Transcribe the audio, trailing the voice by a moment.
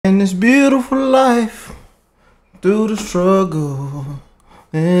In this beautiful life, through the struggle,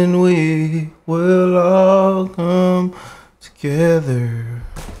 and we will all come together.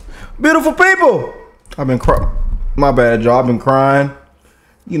 Beautiful people! I've been crying. My bad, y'all. I've been crying.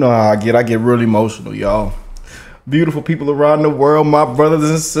 You know how I get. I get really emotional, y'all. Beautiful people around the world, my brothers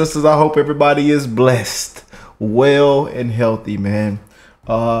and sisters. I hope everybody is blessed, well, and healthy, man.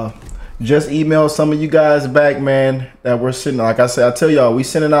 Just emailed some of you guys back, man, that we're sending. Like I said, I tell y'all, we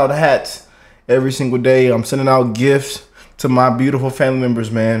sending out hats every single day. I'm sending out gifts to my beautiful family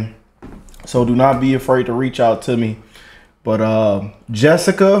members, man. So do not be afraid to reach out to me. But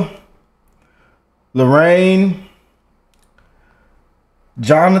Jessica, Lorraine,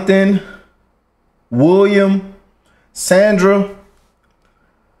 Jonathan, William, Sandra,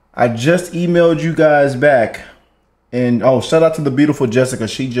 I just emailed you guys back. And oh, shout out to the beautiful Jessica.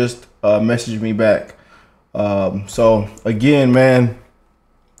 She just messaged me back. So again, man,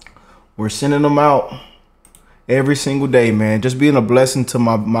 we're sending them out every single day, man. Just being a blessing to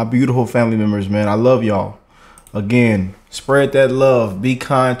my beautiful family members, man. I love y'all. Again, spread that love. Be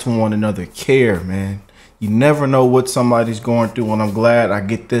kind to one another. Care, man. You never know what somebody's going through, and I'm glad I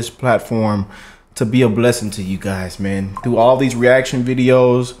get this platform to be a blessing to you guys, man. Through all these reaction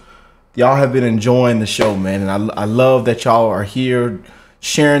videos, y'all have been enjoying the show, man, and I love that y'all are here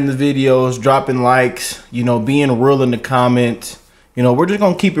sharing the videos, dropping likes, you know, being real in the comments. You know, we're just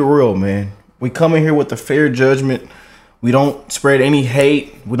gonna keep it real, man. We come in here with a fair judgment. We don't spread any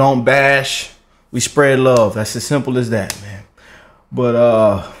hate. We don't bash. We spread love. That's as simple as that, man.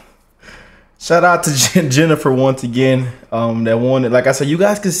 But shout out to Jennifer once again. That wanted, like I said, you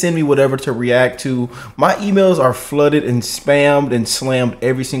guys can send me whatever to react to. My emails are flooded and spammed and slammed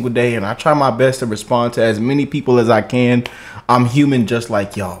every single day, and I try my best to respond to as many people as I can. I'm human just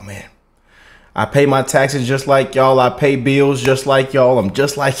like y'all, man. I pay my taxes just like y'all. I pay bills just like y'all. I'm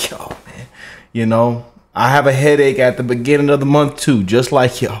just like y'all, man. You know, I have a headache at the beginning of the month too, just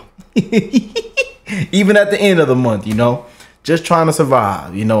like y'all. Even at the end of the month, you know. Just trying to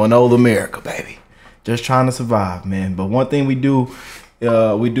survive, you know, in old America, baby. Just trying to survive, man. But one thing we do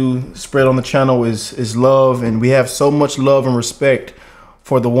spread on the channel is love, and we have so much love and respect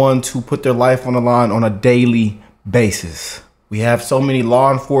for the ones who put their life on the line on a daily basis. We have so many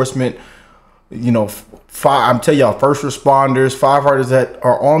law enforcement, you know, I'm telling y'all, first responders, firefighters that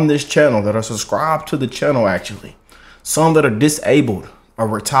are on this channel, that are subscribed to the channel, actually. Some that are disabled or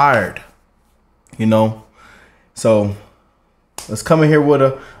retired, you know. So let's come in here with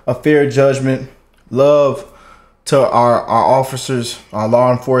a fair judgment. Love to our officers, our law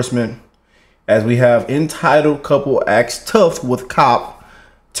enforcement, as we have entitled couple acts tough with cop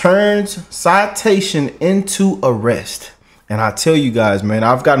turns citation into arrest. And I tell you guys, man,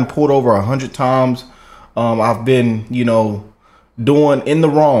 I've gotten pulled over 100 times. I've been, you know, doing in the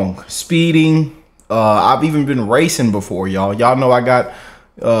wrong, speeding. I've even been racing before, y'all. Y'all know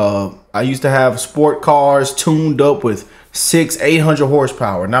I used to have sport cars tuned up with 600-800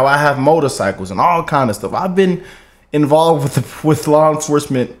 horsepower. Now I have motorcycles and all kind of stuff. I've been involved with law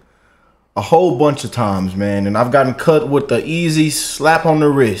enforcement a whole bunch of times, man, and I've gotten cut with the easy slap on the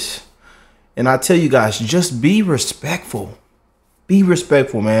wrist. And I tell you guys, just be respectful. Be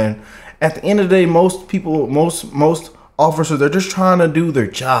respectful, man. At the end of the day, most people, most officers, they're just trying to do their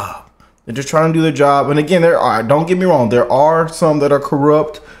job. They're just trying to do their job. And again, don't get me wrong, there are some that are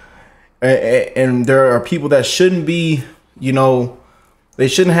corrupt, and there are people that shouldn't be, you know, they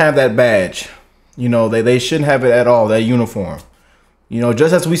shouldn't have that badge. You know, they shouldn't have it at all, that uniform. You know,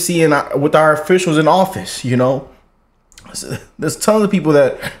 just as we see with our officials in office, you know. There's tons of people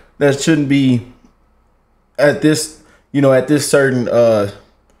that shouldn't be at this, you know, at this certain,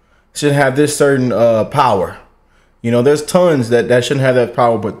 should have this certain power. You know, there's tons that shouldn't have that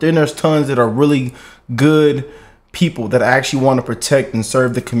power, but then there's tons that are really good people that actually want to protect and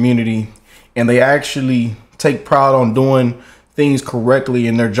serve the community, and they actually take pride on doing things correctly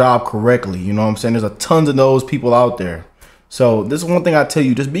in their job correctly. You know what I'm saying? There's a tons of those people out there. So this is one thing I tell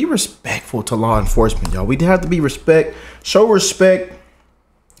you, just be respectful to law enforcement, y'all. We have to be show respect,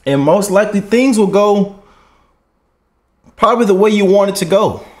 and most likely things will go probably the way you want it to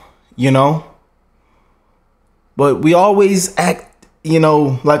go, you know. But we always act, you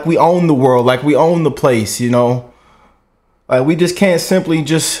know, like we own the world, like we own the place, you know. Like we just can't simply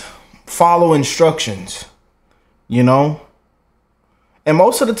just follow instructions, you know. And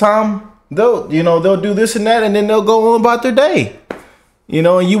most of the time, they'll do this and that, and then they'll go on about their day, you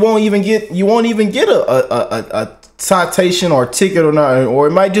know. And you won't even get a citation or a ticket or not, or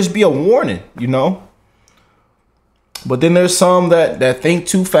it might just be a warning, you know. But then there's some that think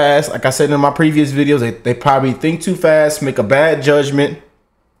too fast. Like I said in my previous videos, they probably think too fast, make a bad judgment,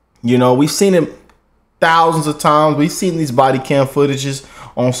 You know, we've seen it thousands of times. We've seen these body cam footages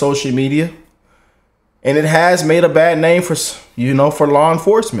on social media, and it has made a bad name for, you know, for law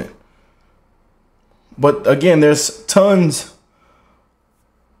enforcement. But again, there's tons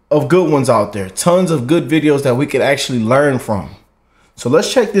of good ones out there, tons of good videos that we could actually learn from. So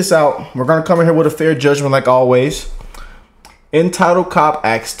let's check this out. We're going to come in here with a fair judgment like always. Entitled cop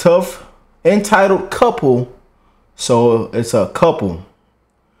acts tough. Entitled couple, so it's a couple,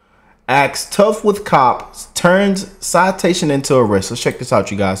 acts tough with cops, turns citation into arrest. Let's check this out,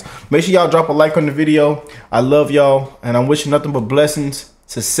 you guys. Make sure y'all drop a like on the video. I love y'all, and I'm wishing nothing but blessings,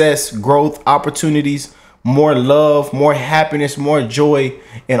 success, growth, opportunities, more love, more happiness, more joy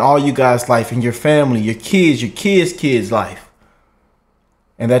in all you guys' life, in your family, your kids' life.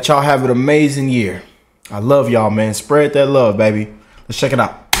 And that y'all have an amazing year. I love y'all, man. Spread that love, baby. Let's check it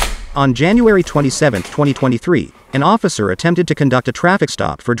out. On January 27, 2023, an officer attempted to conduct a traffic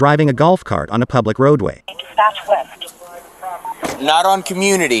stop for driving a golf cart on a public roadway. Not on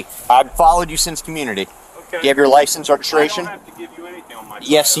community. I've followed you since community. Okay. Do you have your license, registration? I don't have to give you anything on my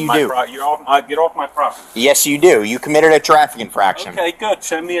Yes, you do. Get off my property. Yes, you do. You committed a traffic infraction. Okay, good.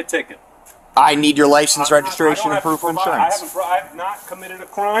 Send me a ticket. I need your license, registration, and proof of insurance. I have not committed a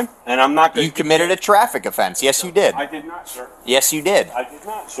crime, and I'm not going to... You committed a traffic offense. Yes, you did. I did not, sir. Yes, you did. I did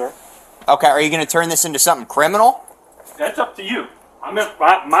not, sir. Okay, are you going to turn this into something criminal? That's up to you. I'm at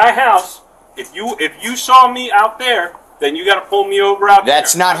my house. If you saw me out there, then you got to pull me over out there.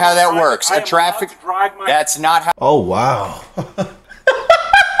 That's not how that works. A traffic... That's not how... Oh, wow.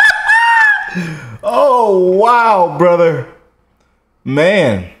 Oh, wow, brother.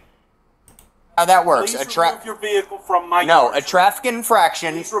 Man. How that works. Please remove your vehicle from my No, yard. a traffic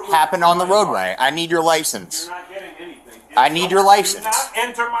infraction happened on the roadway. I need your license. You're not getting anything. I need your license. Do not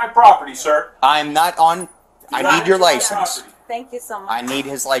enter my property, sir. I'm not on... I need your license. Thank you so much. I need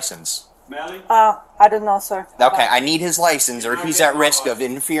his license. Melly? I don't know, sir. Okay, I need his license, or he's at risk of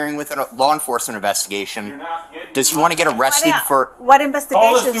interfering with a law enforcement investigation. Does he want to get arrested for... What Call the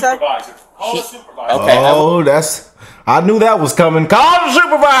investigation, sir? supervisor. Call the supervisor. Okay. Oh, that's... I knew that was coming. Call the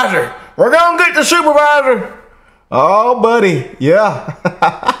supervisor. We're going to get the supervisor. Oh, buddy.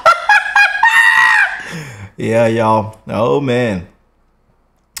 Yeah. Yeah, y'all. Oh, man.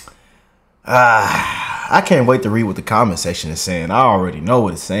 I can't wait to read what the comment section is saying. I already know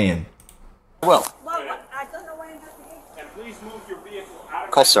what it's saying. Well, I don't know what investigation. And please move your vehicle out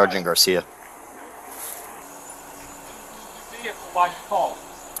of call my Sergeant Garcia. vehicle by call.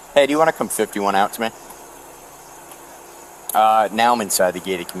 Hey, do you want to come 51 out to me? Now I'm inside the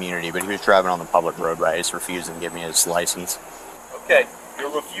gated community, but he was driving on the public roadway. He's refusing to give me his license. Okay,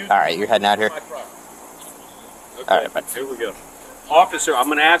 you're refusing. All right, you're heading out here? Okay, All right, bye. here we go. Officer, I'm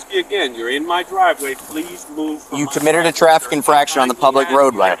going to ask you again. You're in my driveway. Please move from You my committed a driveway, traffic sir. infraction on the public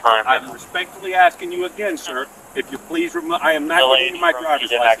roadway. I'm respectfully asking you again, sir. If you please remove, I am not giving you my driver's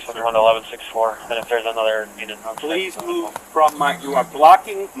license, sir. 1164, and if there's another unit, Please move from my, you are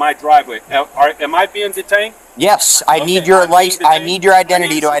blocking my driveway. Am I being detained? Yes, I need Okay, your I'm being license. I detained. need your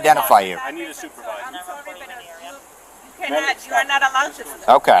identity to identify you. I need a supervisor. I'm sorry, but you are not allowed to do that.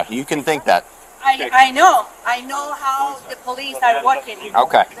 Okay, you can think that. I know how the police are working.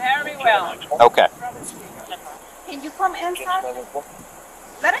 Okay. Very well. Okay. Can you come inside?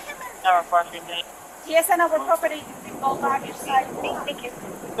 Let him in. He is on our property. You can go back inside. Thank you.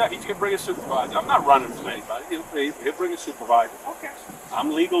 No, he's going to bring a supervisor. I'm not running from anybody. He'll bring a supervisor. Okay.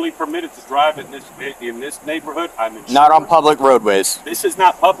 I'm legally permitted to drive in this neighborhood. I'm in. Not on public roadways. This is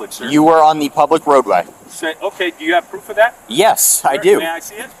not public, sir. You were on the public roadway. Say, okay, do you have proof of that? Yes, I do. May I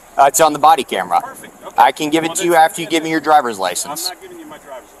see it? It's on the body camera. Perfect. Okay. I can give it Well, to you then- after you give me your driver's I'm license. not giving you my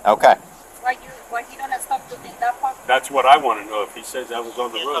driver's license. Okay. Why you don't stop to think that part? That's what I want to know. If he says that was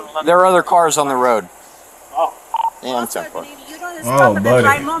on the road. There are other cars on the road. Oh. Yeah, that's Also, important. if you don't stop at the buddy.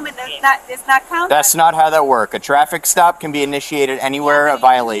 right moment, it's not counted. That's not how that works. A traffic stop can be initiated anywhere a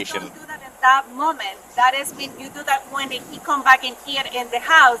violation. You don't do that in that moment. That is when you do that when he come back in here in the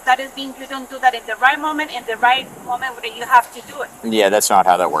house. That is mean you don't do that in the right moment, where you have to do it. Yeah, that's not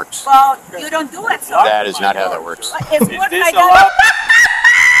how that works. Well, you don't do it. So That is not how that works. it's Is work this like allowed? that.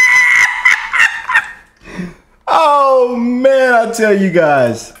 Oh, man, I tell you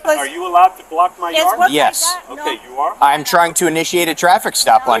guys. Are you allowed to block my It's yard? work Yes. like that. Okay, you are. I'm trying to initiate a traffic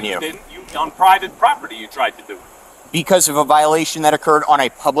stop on you Then you on private property you tried to do it. because of a violation that occurred on a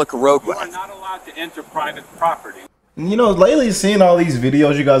public You roadway. are not allowed to enter private property. You know, lately seeing all these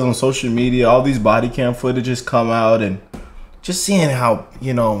videos you guys on social media, all these body cam footages come out, and just seeing how,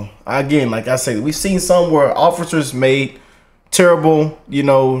 you know, again, like I said, we've seen some where officers made terrible,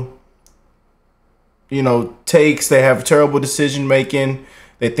 takes. They have terrible decision making.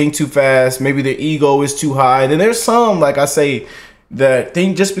 they think too fast. Maybe their ego is too high. Then there's some, like I say, that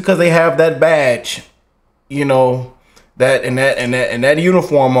think just because they have that badge, you know, that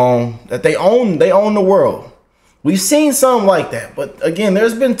uniform on, that they own the world. We've seen some like that, but again,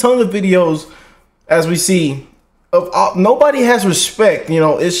 there's been tons of videos, as we see, of nobody has respect. You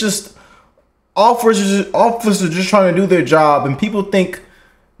know, it's just officers just trying to do their job, and people think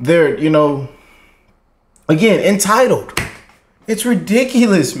they're, you know, again, entitled. It's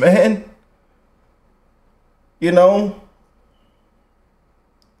ridiculous, man. You know,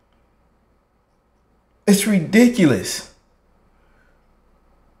 it's ridiculous.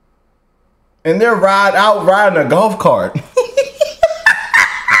 And they're out riding a golf cart.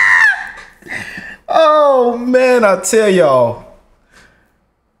 Oh man, I tell y'all.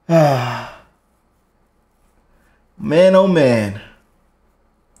 Man, oh man.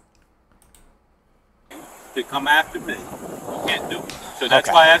 To come after me. You can't do it. So that's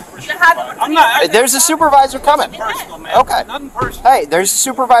why I asked for a supervisor. I'm not. There's a supervisor coming. Personal, man. Okay. Nothing personal. Hey, there's a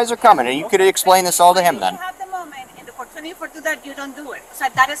supervisor coming, and you could explain this all to him then. You have the moment and the opportunity for do that, you don't do it. So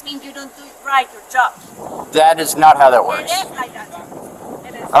that does mean you don't do it right, your job. That is not how that It works. is like that.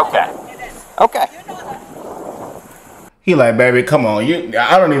 It is. Okay. It is. Okay. You know that. He like, baby, come on.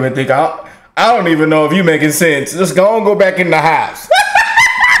 I don't even think I don't even know if you making sense. Just go back in the house.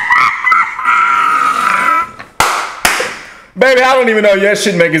 Baby, I don't even know your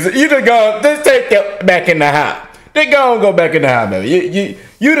shit making sense. You just take it back in the house. Just go back in the house, baby.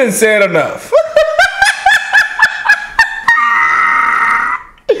 You didn't say it enough.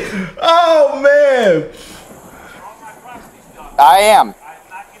 Oh man. I am.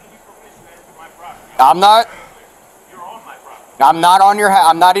 I'm not. I'm not on your.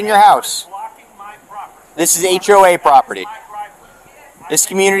 I'm not in your house. This is HOA property. This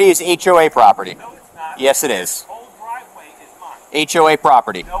community is HOA property. Yes, it is. HOA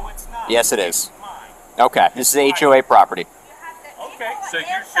property. Yes, it is. Okay, this is HOA property. Okay, so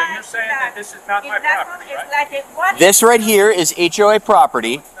you're saying that this is not my property, right? This right here is HOA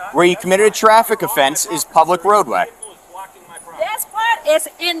property. Where you committed a traffic offense is public roadway. This part is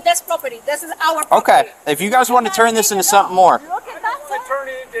in this property. This is our property. Okay, if you guys want to turn this into something more. Look at that I side. turn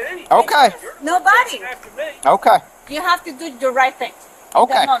it into anything. Okay. Nobody. After me. Okay. You have to do the right thing.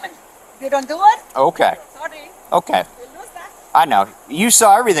 Okay. That moment. You don't do it? Okay. Sorry. Okay. You lose that. I know. You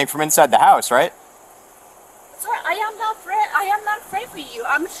saw everything from inside the house, right? Sir, I am not afraid. I am not afraid for you.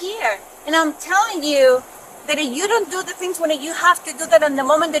 I'm here. And I'm telling you that if you don't do the things when you have to do that in the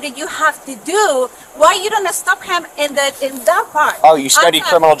moment that you have to do, why you don't stop him in that part? Oh, you studied I'm not-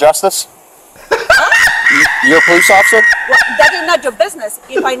 criminal justice? You're a police officer? Well, that is not your business.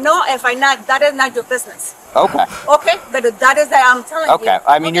 If I know, if I not, that is not your business. Okay. Okay? But that is that I'm telling you. Okay.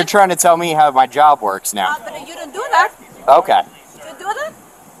 I mean, you're trying to tell me how my job works now. But you don't do that. Okay. You do that?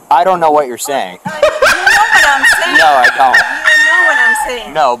 I don't know what you're saying. You know what I'm saying? No, I don't. You know what I'm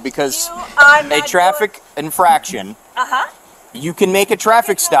saying? No, because You are not a traffic infraction, Uh-huh. you can make a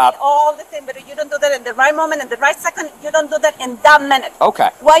traffic stop. All the time, but you don't do that in the right moment, in the right second. You don't do that in that minute. Okay.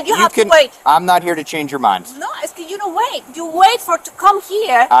 Why you have to wait? I'm not here to change your mind. No, it's because you don't wait. You wait for to come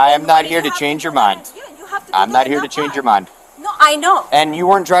here. I am and not when here you to have change your do that, mind. you have to do I'm that not in here to that change your part. mind. No, I know. And you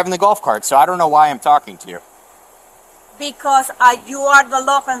weren't driving the golf cart, so I don't know why I'm talking to you. Because you are the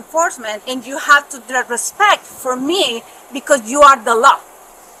law enforcement and you have to respect for me because you are the law.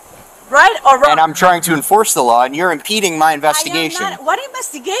 Right or wrong? And I'm trying to enforce the law, and you're impeding my investigation. I am not, what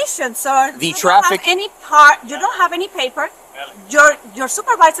investigation, sir? The You traffic- Don't have any part. You don't have any paper. Your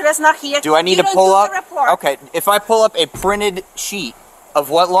supervisor is not here. Do I need You to don't pull do up? the report. Okay, if I pull up a printed sheet of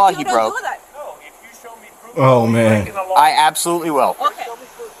what law You he don't broke, do that. No, if you show me proof Oh, of man. breaking the law, I absolutely will. Okay,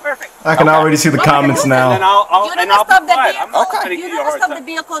 perfect. I can already see the comments and then now. I'll You and don't I'll stop the comply. I'm vehicle. not trying to You give you a don't hard stop the time.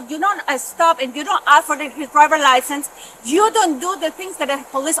 vehicle. You don't stop and you don't ask for his driver license. You don't do the things that a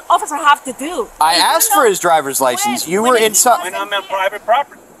police officer have to do. I And you asked know for his driver's license. You when were he in some. When I'm on private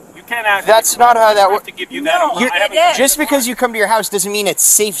property, you can't ask. That's me. not how that I have works. to give you that. No, You- I haven't- it is. Just because you come to your house doesn't mean it's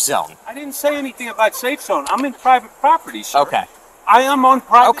safe zone. I didn't say anything about safe zone. I'm in private property, sir. Okay. I am on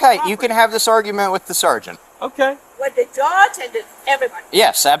private Okay, property. you can have this argument with the sergeant. Okay. with the judge and everybody.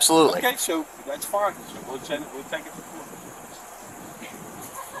 Yes, absolutely. Okay, so that's fine. So we'll take it to court.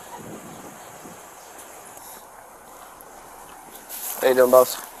 How you doing,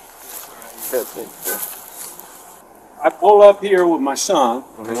 boss? Good. I pull up here with my son,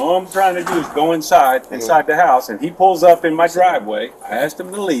 and all I'm trying to do is go inside the house, and he pulls up in my driveway. I asked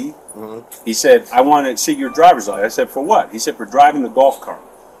him to leave. He said, I want to see your driver's license. I said, for what? He said, for driving the golf cart.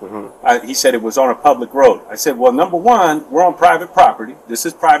 He said it was on a public road. I said, well, number one, we're on private property. This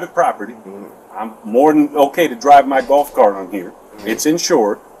is private property. I'm more than okay to drive my golf cart on here. It's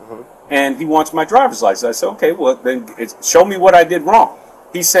insured, and he wants my driver's license. I said, okay, well, then show me what I did wrong.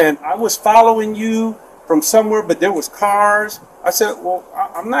 He said, I was following you from somewhere, but there was cars. I said, well,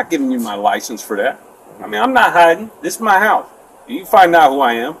 I'm not giving you my license for that. I mean, I'm not hiding. This is my house. You find out who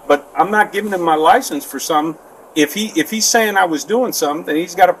I am, but I'm not giving him my license for some. If he's saying I was doing something, then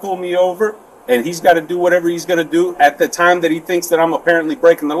he's got to pull me over, and he's got to do whatever he's going to do at the time that he thinks that I'm apparently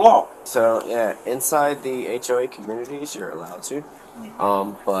breaking the law. So yeah, inside the HOA communities, you're allowed to,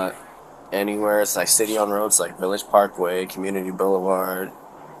 but anywhere it's like city-owned roads, like Village Parkway, Community Boulevard,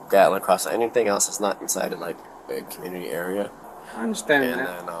 Gatlin Crossing, anything else that's not inside of like a community area. I understand And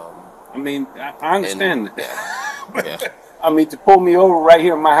that. then, I mean, I understand that. yeah. I mean, to pull me over right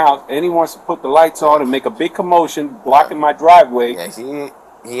here in my house, and he wants to put the lights on and make a big commotion, blocking my driveway. Yeah,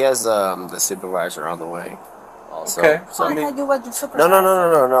 he has the supervisor on the way. Also, Okay. so I thought you were the supervisor.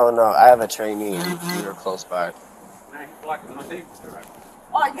 no. I have a trainee. We were close by. Now he's blocking my neighbor's driveway.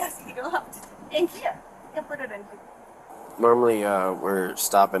 Oh, yes, you don't have to. In here. You can put it in here. Normally, we're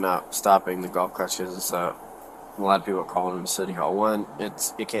stopping the golf carts because a lot of people are calling them City Hall. One,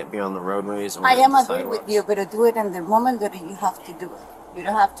 it can't be on the roadways. Or I am the agree with sidewalks. you, but do it in the moment that you have to do it. You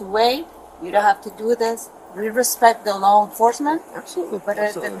don't have to wait. You don't have to do this. We respect the law enforcement. Absolutely. But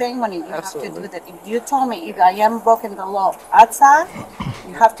absolutely. the thing when you have to Absolutely. do that, if you told me if I am breaking the law outside,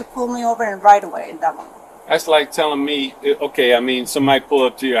 you have to pull me over and right away in that moment. That's like telling me, okay, I mean, somebody pull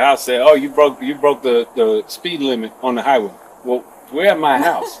up to your house, say, oh, you broke the speed limit on the highway. Well, we're at my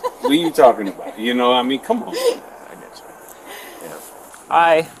house. What are you talking about? You know, I mean, come on. I get you. Yeah.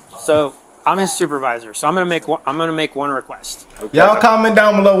 Hi. So I'm his supervisor. So I'm gonna make one request. Y'all comment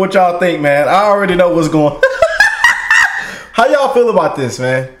down below what y'all think, man. I already know what's going on. How y'all feel about this,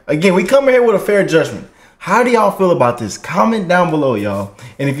 man? Again, we come here with a fair judgment. How do y'all feel about this? Comment down below, y'all.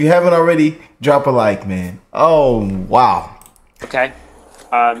 And if you haven't already, drop a like, man. Oh, wow. Okay.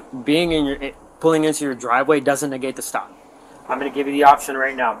 Pulling into your driveway doesn't negate the stop. I'm gonna give you the option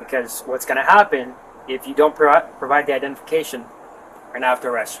right now because what's gonna happen if you don't provide the identification, we're gonna have to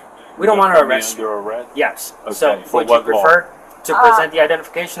arrest you. We don't want to arrest you. Under arrest? Yes. Okay, So for would you what law? prefer to present the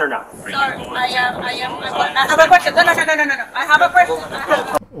identification or not? I have a question. No. I have a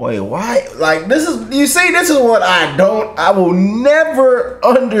question. Wait, why? Like, this is what I will never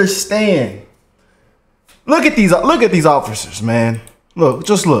understand. Look at these officers, man. Look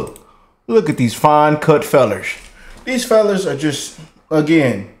at these fine cut fellers. These fellers are just,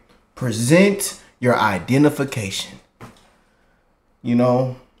 again, present your identification. You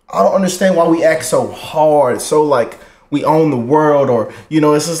know, I don't understand why we act so hard, so like we own the world, or, you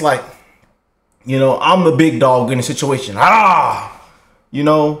know, it's just like, you know, I'm the big dog in the situation. You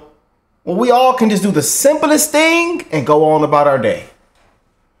know, well, we all can just do the simplest thing and go on about our day.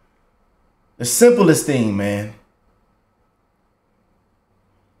 The simplest thing, man.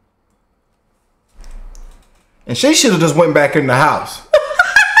 And she should have just went back in the house.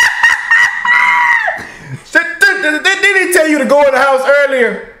 Did he tell you to go in the house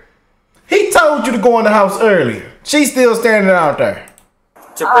earlier? He told you to go in the house earlier. She's still standing out there.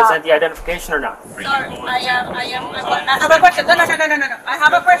 To present the identification or not? I have a question. No. I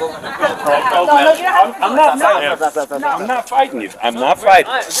have a question. I'm not fighting you. I'm not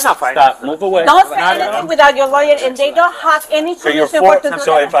fighting. You're not fighting. Stop. Move away. Don't say anything without your lawyer, and they don't have any So you're solution for to do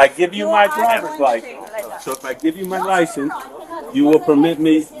so that. if I give you my are driver's going to license, say like that. so if I give you my license, you will permit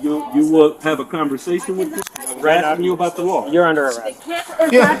me. You will have a conversation with me. I'm asking you about the law. You're under arrest. The kid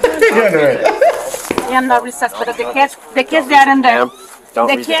is not I am not recessed, but the kids there in there. Don't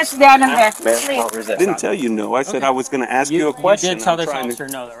The resist. kids there in there. Ma'am, Please. don't resist. I didn't tell you no. I said I was going to ask you a question. You did tell I'm this trying to- officer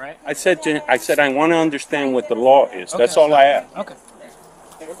no, though, right? I said I want to understand what the law is. That's all I ask. Okay.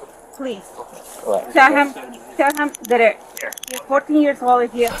 Please. Tell him that you're 14 years old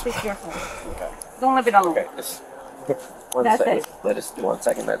and you're 6 years old. Don't leave it alone. Okay. One That's second. it. Let us do 1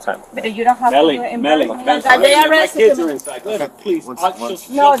 second at a time. But you don't have Melly, to do it in Melly, person. Melly, They my arrested kids him. are inside. Let her, please. No,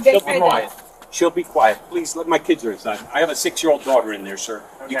 She'll they be say quiet. She'll be quiet. Please, let my kids are inside. I have a 6-year-old daughter in there, sir.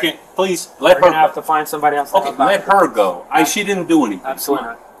 You Okay. can't. Please let We're gonna her have go. to find somebody else. Okay, let her go. She didn't do anything. Absolutely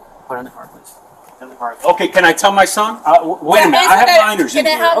not. Put her in the car, please. In the car. Okay, can I tell my son? Wait a minute. I have minors in Can I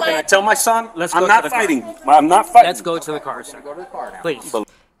here. have Can my- I tell my son? Let's go I'm to not the car. fighting. I'm not fighting. Let's go to the car, sir. Please.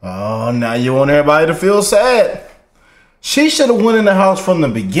 Oh, now you want everybody to feel sad. She should have went in the house from the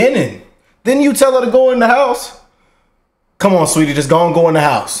beginning. Didn't you tell her to go in the house? Come on, sweetie, just go in the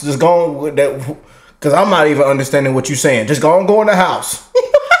house. Just go on with that, because I'm not even understanding what you're saying. Just go in the house.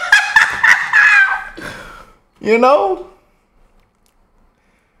 You know?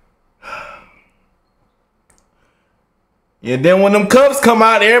 And then when them cuffs come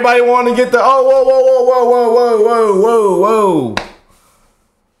out, everybody want to get the, oh, whoa, whoa, whoa, whoa, whoa, whoa, whoa, whoa, whoa.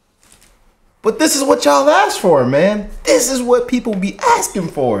 But this is what y'all asked for, man. This is what people be asking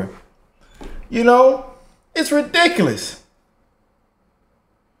for. You know, it's ridiculous.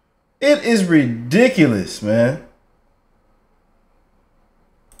 It is ridiculous, man.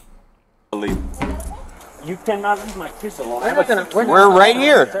 You cannot leave my kids alone. We're right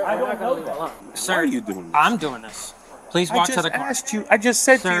here. I don't know that. Sir, Why are you doing this? I'm doing this. Please walk to the car. I just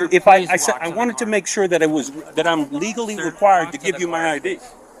said Sir, to you, I walk wanted to to the make sure that I'm legally Sir, required walk to to give the you car. my ID.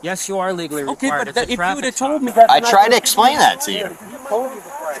 Yes, you are legally Okay, required. but It's a if you traffic would have stop. told me that, I tried to explain that to you.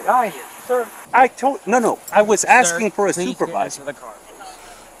 Sir, no. I was asking for a Please get supervisor. into the car.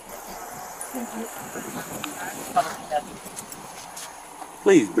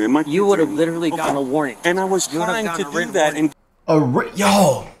 Please, man. My You kids would have are- literally gotten a warning. And I was You would have trying gotten to a do written that, warning. and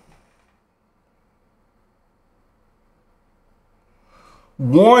Yo.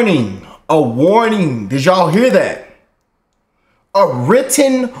 Warning. A warning. Did y'all hear that? A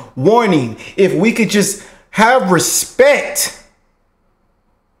written warning. If we could just have respect.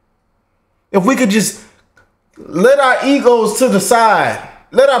 If we could just let our egos to the side.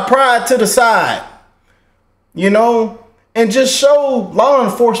 Let our pride to the side. You know? And just show law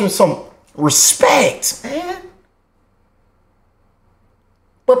enforcement some respect, man.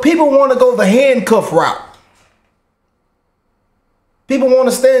 But people want to go the handcuff route. People want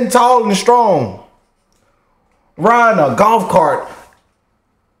to stand tall and strong. Riding a golf cart.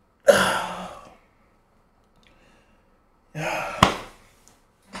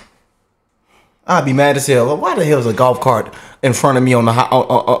 I'd be mad as hell. Why the hell is a golf cart in front of me on the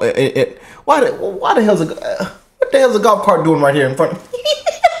why the hell's what the hell's a golf cart doing right here in front of me?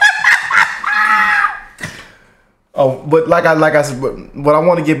 Oh, but like I said, what I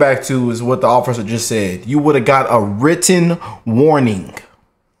want to get back to is what the officer just said. You would have got a written warning,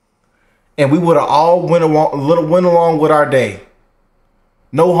 and we would have all went along with our day.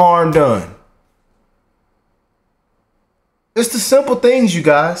 No harm done. It's the simple things, you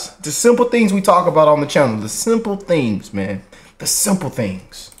guys. The simple things we talk about on the channel. The simple things, man. The simple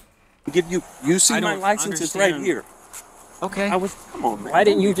things. you see my license is right here. Okay. Come on, man. Why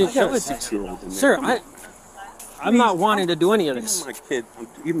didn't you just I got show a it to me? 6-year-old in there. Sir, Come on. I'm not wanting to do any of this.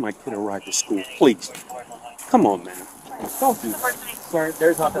 Give my kid a ride to school, please. Come on, man. Don't do that. Sir,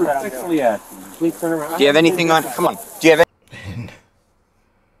 there's nothing that I'm doing. Respectfully asking you. Please turn around. Do you have anything on? Come on. Do you have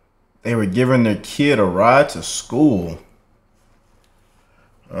They were giving their kid a ride to school.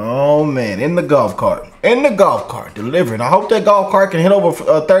 Oh, man. In the golf cart. In the golf cart. Delivering. I hope that golf cart can hit over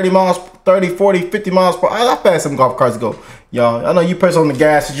 30 miles, 30, 40, 50 miles per hour. How fast some golf carts go? Y'all, I know you press on the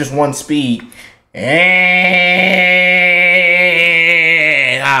gas. It's just one speed.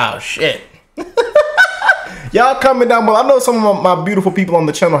 And, oh, shit. Y'all comment down below. I know some of my beautiful people on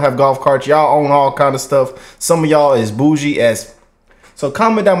the channel have golf carts. Y'all own all kind of stuff. Some of y'all is bougie as. So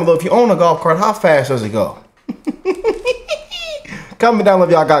comment down below if you own a golf cart, how fast does it go? Comment down below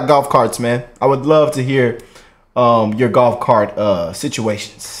if y'all got golf carts, man. I would love to hear your golf cart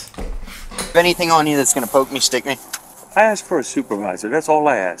situations. anything on you that's going to poke me, stick me? I asked for a supervisor. That's all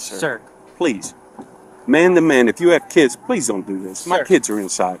I asked, sir. Sir. Please. Man to man, if you have kids, please don't do this. My Sir. kids are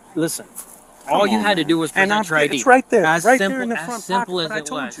inside. Listen, all you had to do was present your ID. It's right there. As right simple, there in the as front simple pocket. as But I it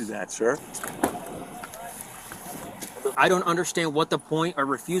told was. you that, sir. I don't understand what the point of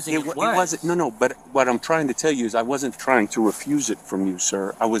refusing it was. It wasn't. No, but what I'm trying to tell you is I wasn't trying to refuse it from you,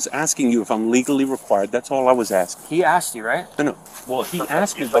 sir. I was asking you if I'm legally required. That's all I was asking. He asked you, right? No. Well, he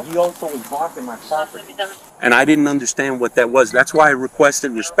asked me, but he also was blocking my property. And I didn't understand what that was. That's why I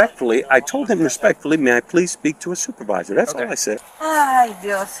requested respectfully. I told him respectfully, may I please speak to a supervisor? That's all I said. Ay,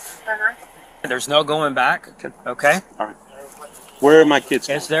 Dios. There's no going back. Okay. All right. Where are my kids?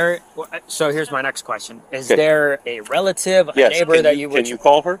 Is there? So here's my next question: Is Okay. there a relative, a Yes. neighbor that you would? Can you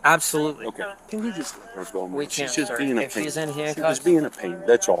call her? Absolutely. Okay. Can you just let her go? Man? We She's can't, just sir. being a If pain. she's in She handcuffs- was being a pain.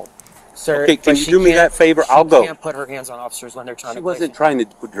 That's all. Sir, Okay, can but you she do me can't- that favor? she I'll go. Can't put her hands on officers when they're trying She to. wasn't trying to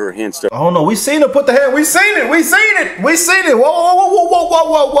put her hands there. Oh no, we seen her put the hand. We seen it. We seen it. We seen it. Whoa, whoa, whoa, whoa, whoa,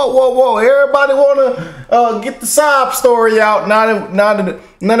 whoa, whoa, whoa, whoa. Everybody wanna get the sob story out. Now that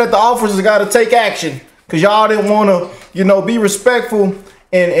the officers got to take action because y'all didn't want to, be respectful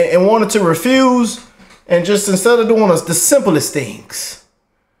and wanted to refuse and just instead of doing the simplest things,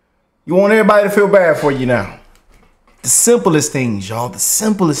 you want everybody to feel bad for you now. The simplest things, y'all. The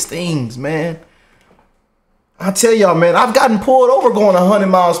simplest things, man. I tell y'all, man, I've gotten pulled over going 100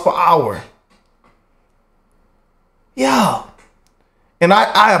 miles per hour. Yeah. And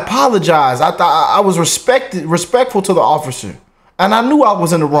I apologize. I thought I was respectful to the officer. And I knew I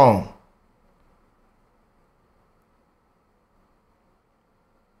was in the wrong.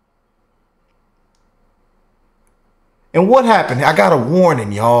 And what happened? I got a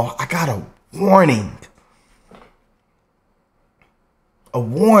warning, y'all. I got a warning. A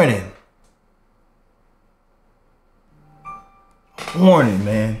warning. A warning,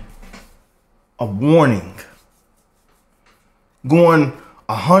 man. A warning. Going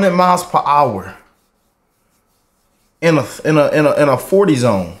 100 miles per hour in a 40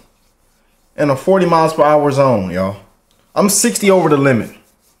 zone. In a 40 miles per hour zone, y'all. I'm 60 over the limit.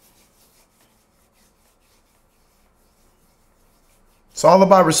 It's all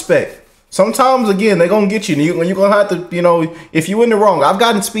about respect. Sometimes, again, they're going to get you. You're going to have to, you know, if you're in the wrong. I've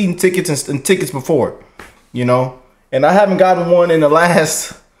gotten speeding tickets and tickets before, you know. And I haven't gotten one in the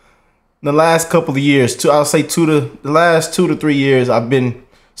last couple of years. I'll say the last 2 to 3 years, I've been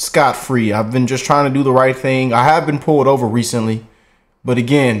scot-free. I've been just trying to do the right thing. I have been pulled over recently. But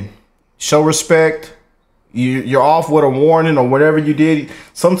again, show respect. You're off with a warning or whatever you did.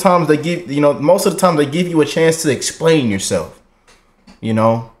 Sometimes they give, you know, most of the time they give you a chance to explain yourself. You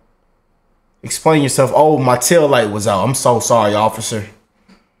know, explain yourself. Oh, my tail light was out. I'm so sorry, officer.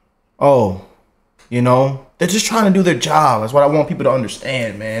 Oh, you know, they're just trying to do their job. That's what I want people to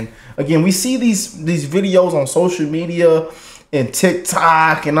understand, man. Again, we see these videos on social media and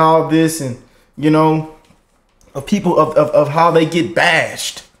TikTok and all this, and you know, of people of how they get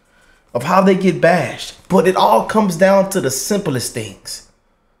bashed. Of how they get bashed. But it all comes down to the simplest things.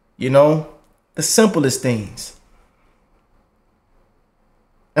 You know? The simplest things.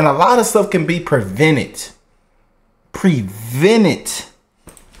 And a lot of stuff can be prevented. Prevented.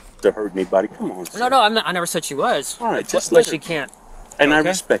 To hurt anybody. Come on, sir. No, I'm not. I never said she was. All right, just but let she her. can't. And Okay. I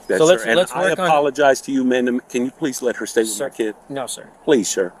respect that, So sir. let's And I work on- apologize to you, man. Can you please let her stay with Sir. my kid? No, sir. Please,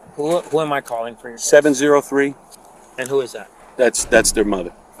 sir. Who am I calling for your 703. And who is that? That's their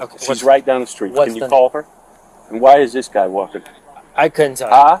mother. Okay. She's right down the street. what's Can you the- call her? And why is this guy walking? I couldn't tell.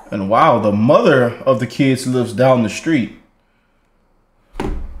 Huh? And wow, the mother of the kids lives down the street.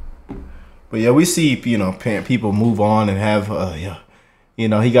 But yeah, we see, you know, people move on and have, you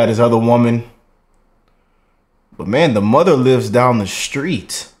know, he got his other woman. But man, the mother lives down the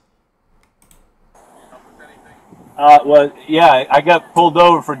street. Well, yeah, I got pulled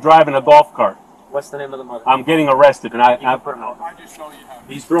over for driving a golf cart. What's the name of the mother? I'm getting arrested, and I put him out.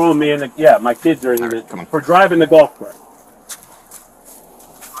 he's throwing me in the, yeah, my kids are in it, for driving the golf cart.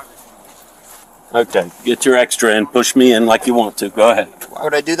 Okay, get your extra and push me in like you want to. Go ahead. Why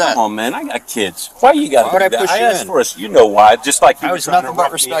would I do that? Come on, man, I got kids. Why you got Why would to I do that? push I you asked in? for us. You know why? Just like you I were was trying nothing to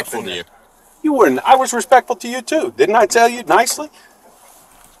but rough me up respectful in to there. you. You weren't. I was respectful to you too. Didn't I tell you nicely?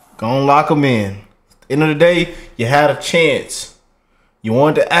 Gonna lock them in. End of the day, you had a chance. You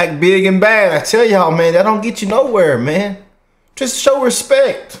wanted to act big and bad. I tell y'all, man, that don't get you nowhere, man. Just show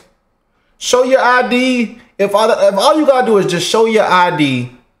respect. Show your ID. If all you gotta do is just show your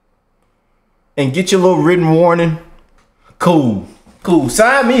ID and get your little written warning, cool.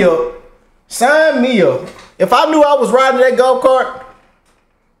 Sign me up. Sign me up. If I knew I was riding that golf cart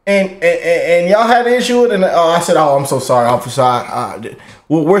and y'all had an issue with it, and I said, oh, I'm so sorry, officer.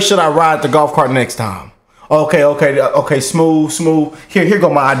 Well, where should I ride the golf cart next time? Okay, smooth. Here go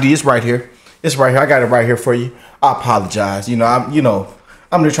my ID. It's right here. I got it right here for you. I apologize.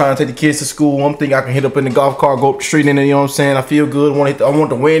 I'm just trying to take the kids to school. One thing I can hit up in the golf cart, go up the street, and you know what I'm saying? I feel good. I want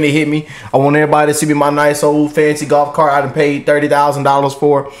the wind to hit me. I want everybody to see me my nice old fancy golf cart I done paid $30,000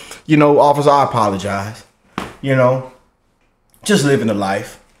 for. Officer, I apologize. Just living the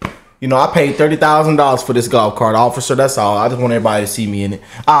life. I paid $30,000 for this golf cart, officer. That's all. I just want everybody to see me in it.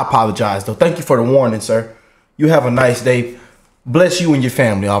 I apologize, though. Thank you for the warning, sir. You have a nice day. Bless you and your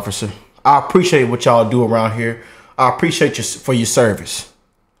family, officer. I appreciate what y'all do around here. I appreciate you for your service.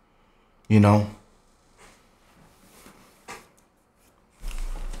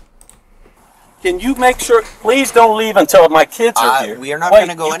 Can you make sure? Please don't leave until my kids are here. We are not going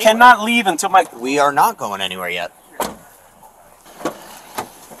to go you anywhere. cannot leave until my. We are not going anywhere yet.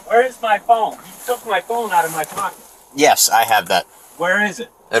 Where is my phone? You took my phone out of my pocket. Yes, I have that. Where is it?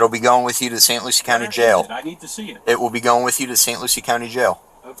 It'll be going with you to St. Lucie County Where is Jail. it? I need to see it. It will be going with you to St. Lucie County Jail.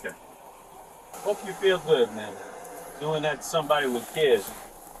 Okay. Hope you feel good, man. Doing that to somebody with kids.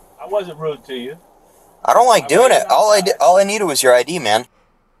 I wasn't rude to you. I don't like doing it. All I needed was your ID, man.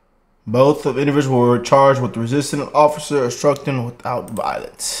 Both of individuals were charged with resisting an officer obstructing without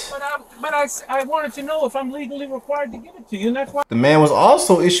violence. But I wanted to know if I'm legally required to give it to you, and that's why. The man was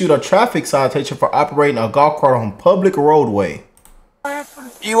also issued a traffic citation for operating a golf cart on public roadway.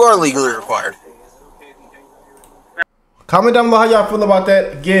 You are legally required. Comment down below how y'all feel about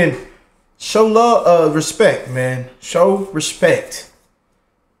that. Again, show love, respect, man. Show respect.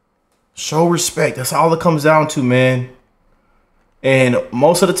 Show respect. That's all it comes down to, man. And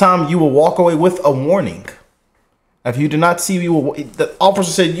most of the time, you will walk away with a warning. If you did not see, the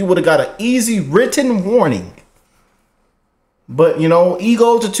officer said you would have got an easy written warning. But you know,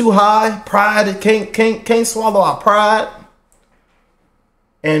 egos are too high. Pride can't swallow our pride.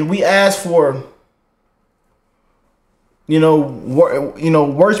 And we asked for,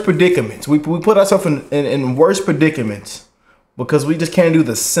 worse predicaments. We put ourselves in worse predicaments because we just can't do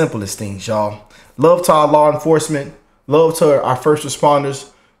the simplest things, y'all. Love to our law enforcement. Love to our first responders.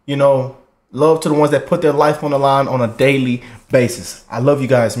 Love to the ones that put their life on the line on a daily basis. I love you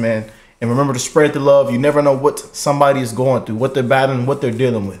guys, man. And remember to spread the love. You never know what somebody is going through, what they're battling, what they're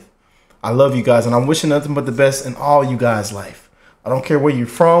dealing with. I love you guys, and I'm wishing nothing but the best in all you guys' life. I don't care where you're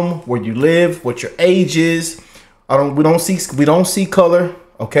from, where you live, what your age is. We don't see color,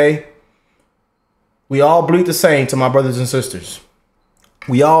 okay? We all bleed the same to my brothers and sisters.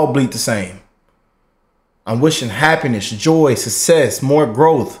 We all bleed the same. I'm wishing happiness, joy, success, more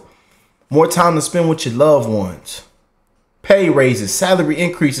growth, more time to spend with your loved ones. Pay raises, salary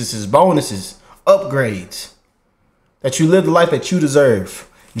increases, bonuses, upgrades. That you live the life that you deserve.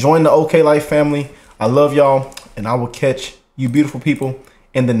 Join the OK Life family. I love y'all, and I will catch you beautiful people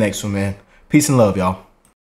in the next one, man. Peace and love, y'all.